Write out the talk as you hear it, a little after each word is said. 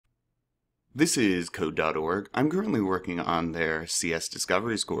This is Code.org. I'm currently working on their CS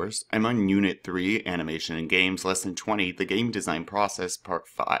Discoveries course. I'm on Unit 3, Animation and Games, Lesson 20, The Game Design Process, Part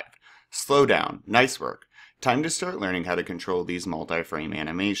 5. Slow down. Nice work. Time to start learning how to control these multi-frame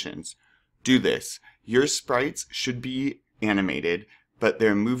animations. Do this. Your sprites should be animated, but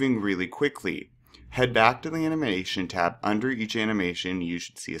they're moving really quickly. Head back to the Animation tab. Under each animation, you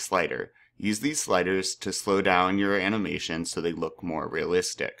should see a slider. Use these sliders to slow down your animations so they look more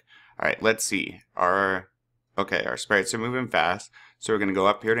realistic. Alright, let's see. Our sprites are moving fast, so we're going to go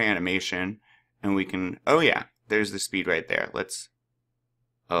up here to animation, and we can, oh yeah, there's the speed right there.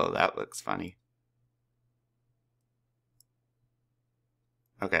 Oh, that looks funny.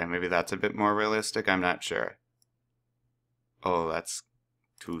 Okay, maybe that's a bit more realistic, I'm not sure. Oh, that's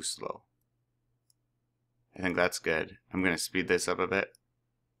too slow. I think that's good. I'm going to speed this up a bit.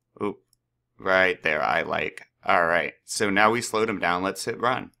 Oop, right there, I like. Alright, so now we slowed them down, let's hit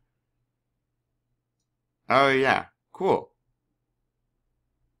run. Oh yeah, cool.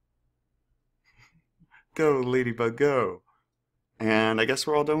 Go, Ladybug, go. And I guess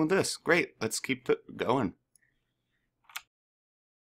we're all done with this. Great, let's keep it going.